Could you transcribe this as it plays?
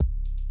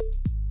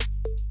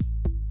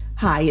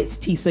Hi, it's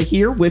Tisa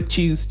here with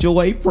Choose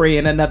Joy,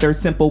 praying another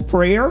simple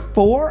prayer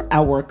for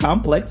our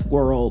complex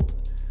world.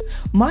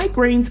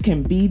 Migraines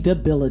can be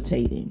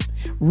debilitating,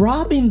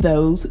 robbing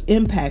those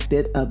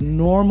impacted of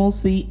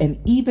normalcy and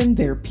even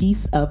their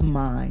peace of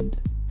mind.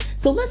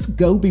 So let's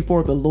go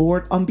before the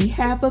Lord on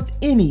behalf of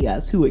any of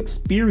us who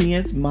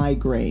experience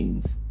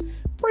migraines.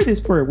 Pray this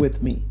prayer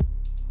with me.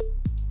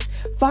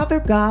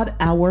 Father God,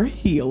 our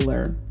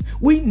healer,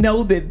 we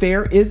know that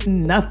there is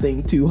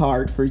nothing too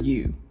hard for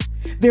you.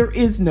 There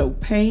is no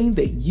pain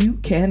that you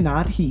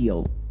cannot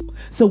heal.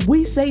 So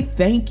we say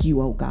thank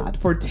you, oh God,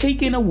 for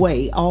taking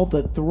away all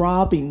the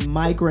throbbing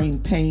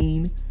migraine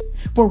pain,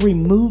 for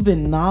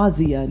removing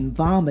nausea and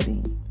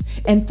vomiting,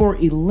 and for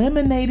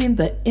eliminating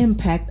the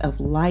impact of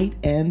light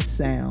and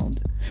sound.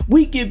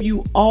 We give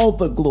you all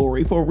the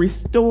glory for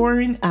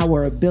restoring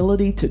our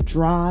ability to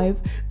drive,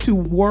 to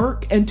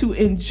work, and to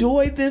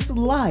enjoy this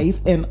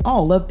life in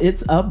all of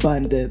its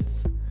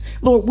abundance.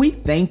 Lord, we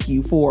thank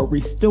you for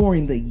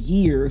restoring the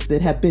years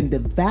that have been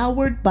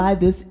devoured by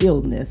this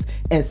illness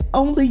as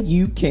only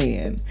you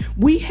can.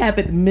 We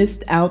haven't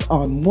missed out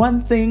on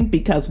one thing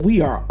because we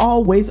are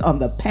always on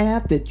the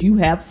path that you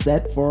have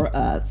set for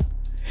us.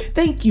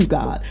 Thank you,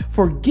 God,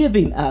 for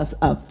giving us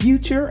a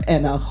future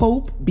and a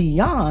hope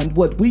beyond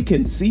what we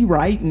can see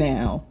right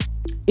now.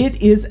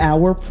 It is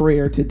our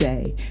prayer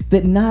today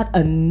that not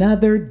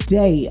another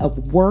day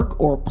of work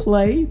or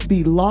play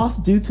be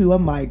lost due to a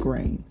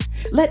migraine.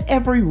 Let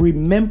every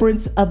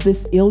remembrance of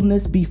this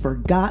illness be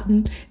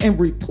forgotten and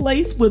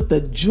replaced with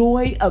the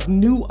joy of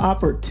new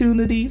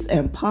opportunities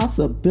and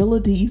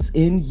possibilities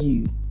in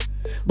you.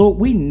 Lord,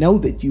 we know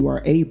that you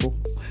are able.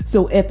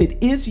 So if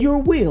it is your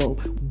will,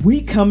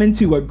 we come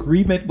into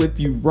agreement with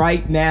you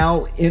right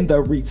now in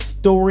the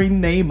restoring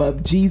name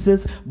of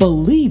Jesus,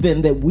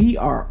 believing that we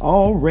are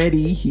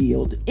already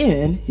healed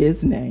in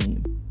his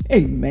name.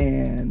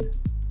 Amen.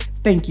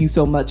 Thank you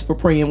so much for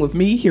praying with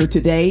me here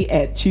today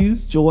at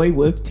Choose Joy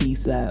with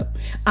Tisa.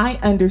 I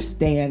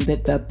understand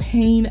that the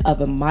pain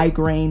of a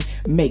migraine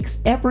makes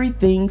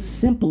everything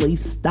simply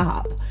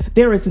stop.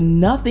 There is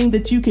nothing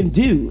that you can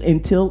do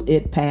until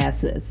it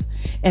passes.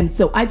 And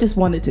so I just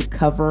wanted to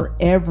cover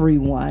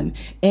everyone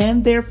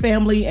and their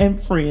family and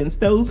friends,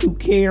 those who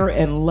care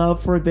and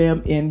love for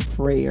them in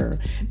prayer,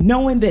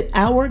 knowing that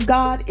our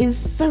God is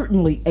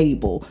certainly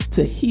able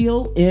to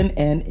heal in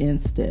an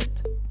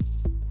instant.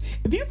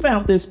 If you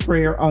found this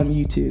prayer on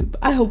YouTube,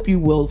 I hope you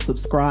will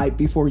subscribe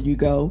before you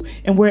go.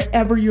 And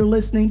wherever you're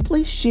listening,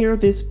 please share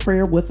this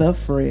prayer with a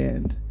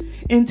friend.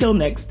 Until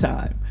next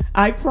time,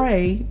 I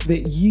pray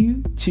that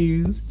you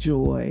choose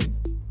joy.